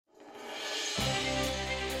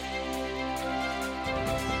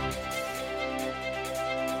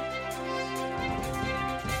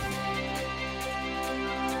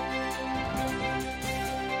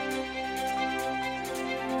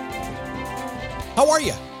How are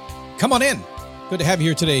you? Come on in. Good to have you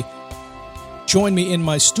here today. Join me in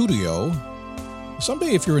my studio.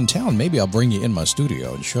 Someday if you're in town, maybe I'll bring you in my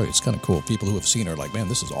studio and show you. It's kind of cool. People who have seen it are like, man,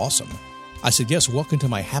 this is awesome. I said, yes, welcome to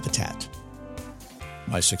my habitat,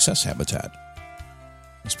 my success habitat.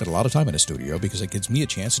 I spend a lot of time in a studio because it gives me a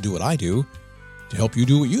chance to do what I do to help you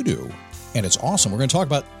do what you do. And it's awesome. We're going to talk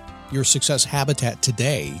about your success habitat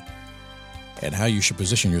today and how you should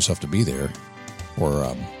position yourself to be there.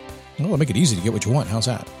 Or, make it easy to get what you want. How's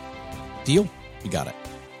that? Deal? You got it.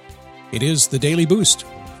 It is the Daily Boost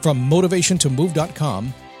from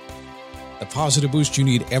motivationtomove.com. The positive boost you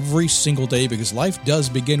need every single day because life does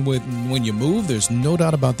begin with when you move. There's no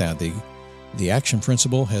doubt about that. The action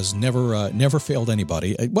principle has never failed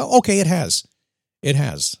anybody. Well, okay, it has. It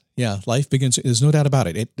has. Yeah, life begins. There's no doubt about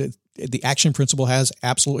it. The action principle has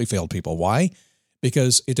absolutely failed people. Why?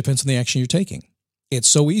 Because it depends on the action you're taking. It's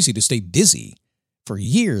so easy to stay busy for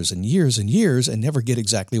years and years and years and never get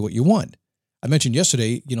exactly what you want. I mentioned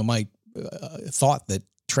yesterday, my thought that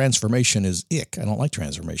transformation is ick. I don't like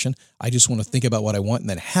transformation. I just want to think about what I want and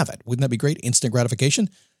then have it. Wouldn't that be great? Instant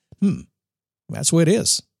gratification? That's the way it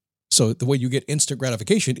is. So the way you get instant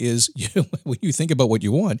gratification is when you think about what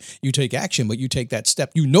you want, you take action, but you take that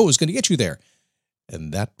step you know is going to get you there.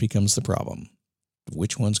 And that becomes the problem.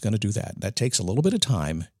 Which one's going to do that? That takes a little bit of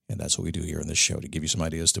time, and that's what we do here in this show to give you some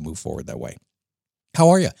ideas to move forward that way. How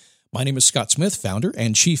are you? My name is Scott Smith, founder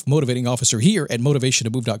and chief motivating officer here at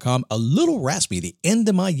motivationtomove.com. A little raspy, the end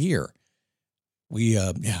of my year. We,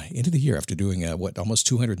 end of the year after doing, almost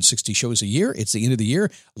 260 shows a year. It's the end of the year.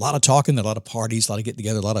 A lot of talking, a lot of parties, a lot of getting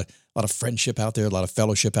together, a lot of friendship out there, a lot of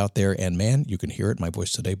fellowship out there. And man, you can hear it in my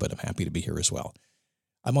voice today, but I'm happy to be here as well.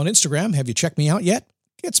 I'm on Instagram. Have you checked me out yet?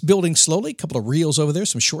 It's building slowly. A couple of reels over there,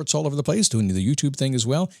 some shorts all over the place, doing the YouTube thing as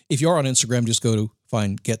well. If you are on Instagram, just go to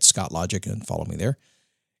find Get Scott Logic and follow me there.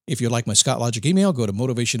 If you like my Scott Logic email, go to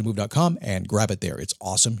motivationtomove.com and grab it there. It's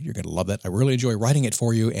awesome. You're going to love that. I really enjoy writing it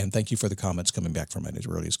for you, and thank you for the comments coming back from it. It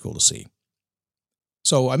really is cool to see.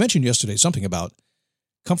 So I mentioned yesterday something about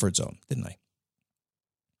comfort zone, didn't I?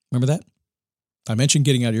 Remember that? I mentioned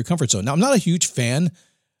getting out of your comfort zone. Now, I'm not a huge fan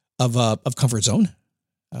of comfort zone.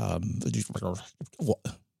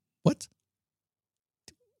 What?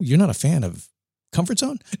 You're not a fan of comfort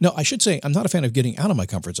zone? No, I should say I'm not a fan of getting out of my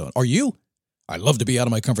comfort zone. Are you? I love to be out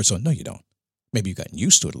of my comfort zone. No, you don't. Maybe you've gotten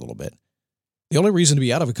used to it a little bit. The only reason to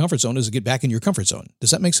be out of a comfort zone is to get back in your comfort zone.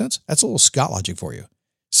 Does that make sense? That's a little Scott logic for you.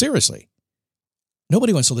 Seriously.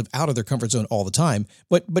 Nobody wants to live out of their comfort zone all the time,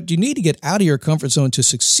 but you need to get out of your comfort zone to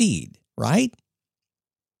succeed, right?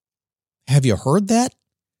 Have you heard that?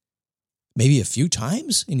 Maybe a few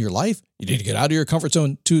times in your life? You need to get out of your comfort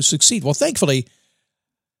zone to succeed. Well, thankfully,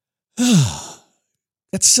 that's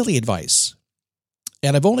silly advice.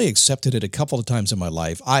 And I've only accepted it a couple of times in my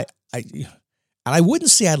life. I wouldn't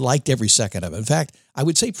say I liked every second of it. In fact, I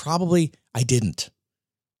would say probably I didn't.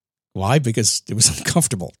 Why? Because it was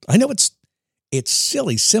uncomfortable. I know it's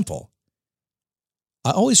silly simple.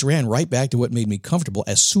 I always ran right back to what made me comfortable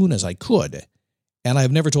as soon as I could. And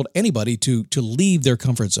I've never told anybody to leave their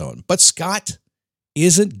comfort zone. But Scott,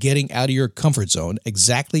 isn't getting out of your comfort zone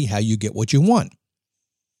exactly how you get what you want?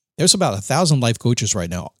 There's about 1,000 life coaches right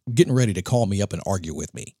now getting ready to call me up and argue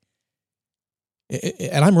with me.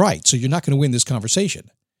 And I'm right, so you're not going to win this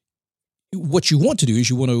conversation. What you want to do is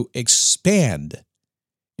you want to expand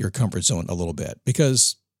your comfort zone a little bit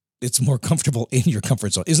because it's more comfortable in your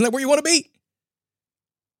comfort zone. Isn't that where you want to be?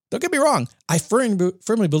 Don't get me wrong. I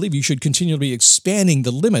firmly believe you should continually be expanding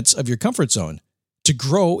the limits of your comfort zone to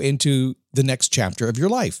grow into the next chapter of your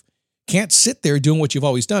life. Can't sit there doing what you've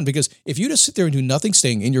always done because if you just sit there and do nothing,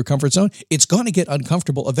 staying in your comfort zone, it's going to get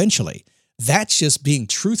uncomfortable eventually. That's just being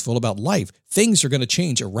truthful about life. Things are going to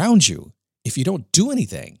change around you if you don't do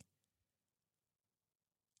anything.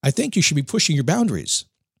 I think you should be pushing your boundaries.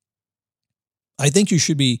 I think you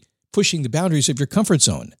should be pushing the boundaries of your comfort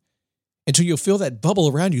zone until you'll feel that bubble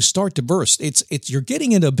around you start to burst. You're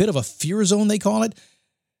getting into a bit of a fear zone, they call it.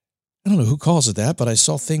 I don't know who calls it that, but I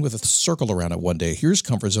saw a thing with a circle around it one day. Here's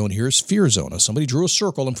comfort zone, here's fear zone. Somebody drew a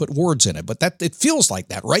circle and put words in it, but it feels like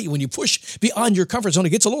that, right? When you push beyond your comfort zone, it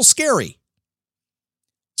gets a little scary.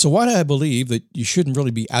 So why do I believe that you shouldn't really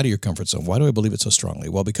be out of your comfort zone? Why do I believe it so strongly?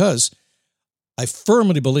 Well, because I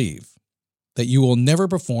firmly believe that you will never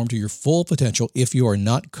perform to your full potential if you are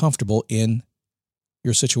not comfortable in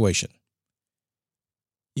your situation.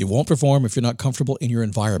 You won't perform if you're not comfortable in your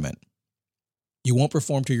environment. You won't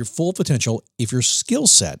perform to your full potential if your skill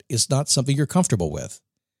set is not something you're comfortable with.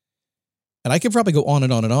 And I could probably go on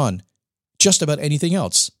and on and on, just about anything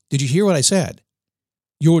else. Did you hear what I said?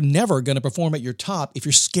 You're never going to perform at your top if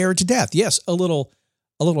you're scared to death. Yes, a little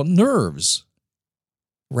nerves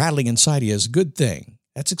rattling inside of you is a good thing.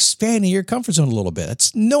 That's expanding your comfort zone a little bit.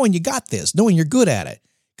 That's knowing you got this, knowing you're good at it.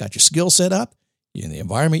 Got your skill set up. You're in the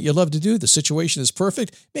environment you love to do. The situation is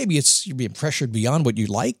perfect. Maybe you're being pressured beyond what you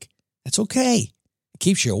like. That's okay. It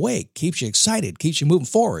keeps you awake, keeps you excited, keeps you moving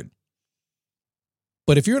forward.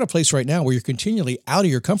 But if you're in a place right now where you're continually out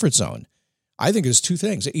of your comfort zone, I think there's two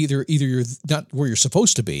things. Either you're not where you're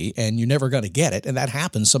supposed to be and you're never going to get it, and that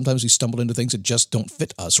happens. Sometimes we stumble into things that just don't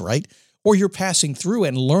fit us, right? Or you're passing through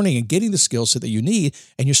and learning and getting the skill set that you need,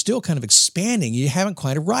 and you're still kind of expanding. You haven't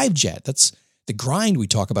quite arrived yet. That's the grind we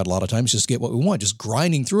talk about a lot of times, just to get what we want, just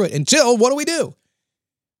grinding through it until what do?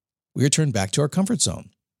 We return back to our comfort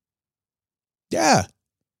zone. Yeah,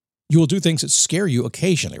 you will do things that scare you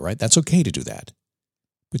occasionally, right? That's okay to do that.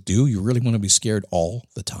 But do you really want to be scared all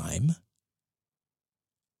the time?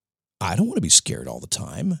 I don't want to be scared all the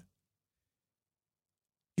time.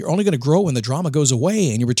 You're only going to grow when the drama goes away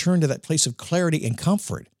and you return to that place of clarity and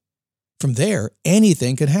comfort. From there,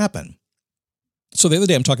 anything can happen. So the other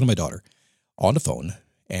day, I'm talking to my daughter on the phone,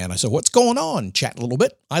 and I said, "What's going on?" Chat a little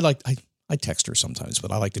bit. I text her sometimes,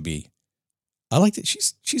 but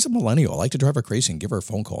she's a millennial. I like to drive her crazy and give her a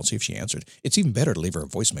phone call and see if she answered. It's even better to leave her a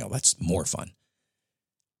voicemail. That's more fun.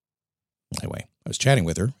 Anyway, I was chatting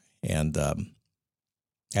with her and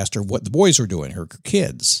asked her what the boys were doing, her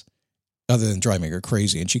kids, other than driving her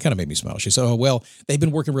crazy. And she kind of made me smile. She said, "Oh, well, they've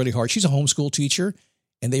been working really hard." She's a homeschool teacher,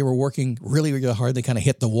 and they were working really, really hard. They kind of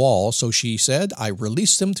hit the wall. So she said, "I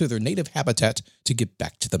released them to their native habitat to get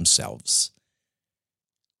back to themselves."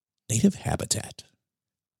 Native habitat.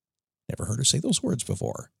 Never heard her say those words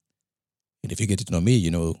before. And if you get to know me, you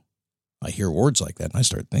know I hear words like that, and I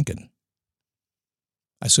start thinking.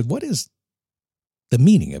 I said, "What is the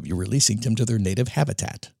meaning of you releasing them to their native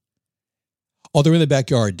habitat?" "Oh, they're in the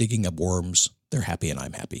backyard digging up worms. They're happy and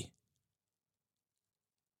I'm happy."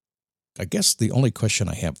 I guess the only question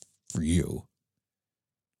I have for you,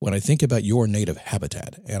 when I think about your native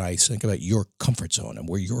habitat and I think about your comfort zone and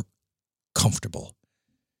where you're comfortable,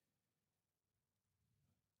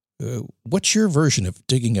 what's your version of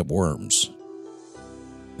digging up worms?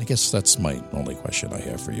 I guess that's my only question I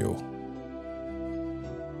have for you.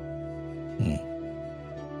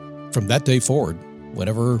 From that day forward,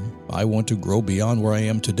 whenever I want to grow beyond where I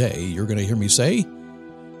am today, you're going to hear me say,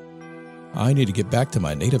 I need to get back to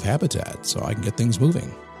my native habitat so I can get things moving.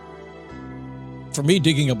 For me,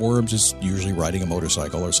 digging up worms is usually riding a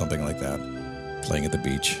motorcycle or something like that, playing at the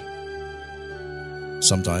beach.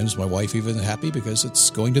 Sometimes my wife even is happy because it's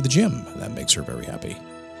going to the gym. That makes her very happy.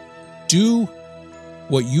 Do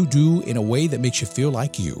what you do in a way that makes you feel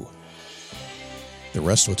like you. The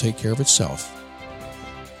rest will take care of itself.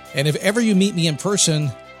 And if ever you meet me in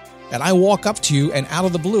person and I walk up to you and out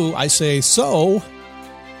of the blue I say, "So,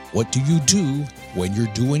 what do you do when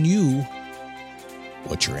you're doing you?"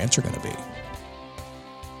 What's your answer going to be?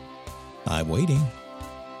 I'm waiting.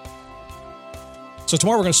 So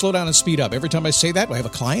tomorrow we're going to slow down and speed up. Every time I say that, I have a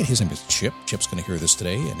client. His name is Chip. Chip's going to hear this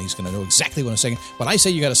today, and he's going to know exactly what I'm saying. When I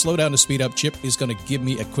say you got to slow down and speed up, Chip is going to give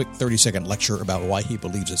me a quick 30-second lecture about why he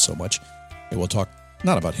believes it so much. And we'll talk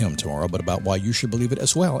not about him tomorrow, but about why you should believe it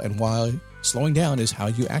as well, and why slowing down is how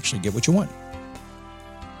you actually get what you want.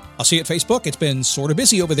 I'll see you at Facebook. It's been sort of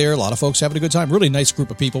busy over there. A lot of folks having a good time. Really nice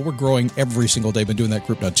group of people. We're growing every single day. Been doing that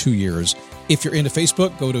group now 2 years. If you're into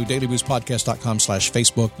Facebook, go to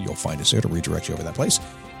dailyboostpodcast.com/Facebook. You'll find us there to redirect you over that place.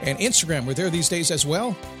 And Instagram, we're there these days as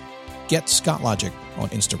well. Get Scott Logic on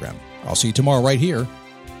Instagram. I'll see you tomorrow right here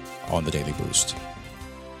on the Daily Boost.